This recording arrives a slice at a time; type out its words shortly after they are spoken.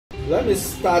Let me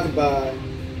start by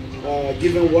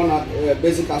giving one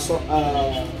basic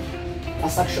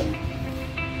assumption.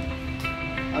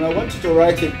 And I want you to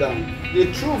write it down. The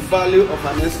true value of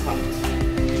an expert.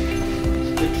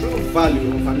 The true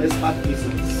value of an expert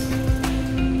business.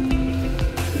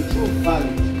 The true value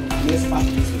of an expert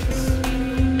business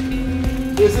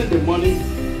isn't the money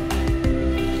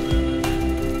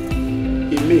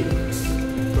he makes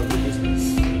from the business,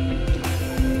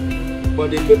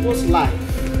 but the people's life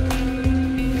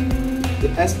the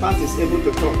expert is able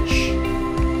to touch.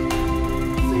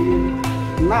 Saying,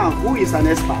 now who is an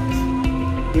expert?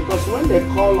 Because when they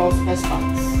call us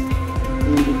experts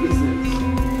in the business,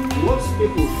 most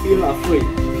people feel afraid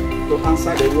to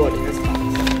answer the word expert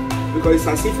because it's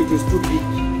as if it is too big.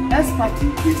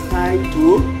 Expertise is tied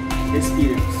to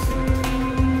experience.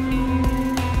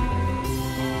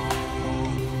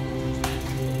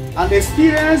 And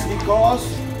experience because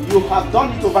you have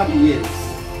done it over the years.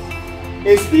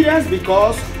 Experience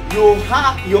because you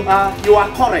are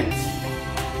current.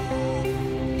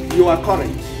 You are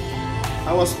current.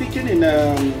 I was speaking in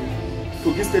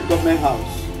Kogi State Government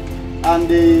House, and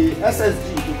the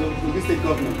SSG, the Kogi State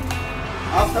Government,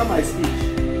 after my speech,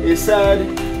 he said,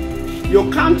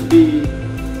 you can't be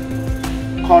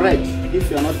correct if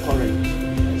you are not current.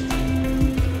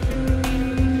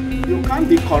 You can't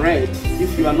be correct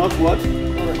if you are not what?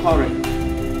 Current.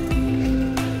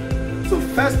 So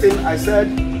first thing I said,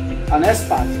 an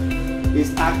expert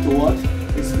is act to what?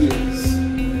 Experience.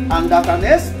 And that an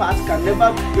expert can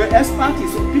never, the expert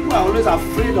is, people are always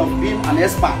afraid of being an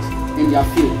expert in their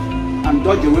field and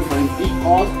dodge away from it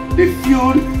because they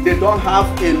feel they don't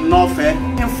have enough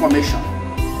information.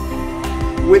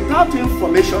 Without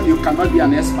information, you cannot be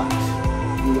an expert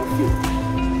in your field.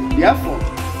 Therefore,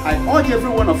 I urge every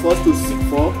one of us to seek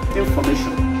for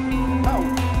information.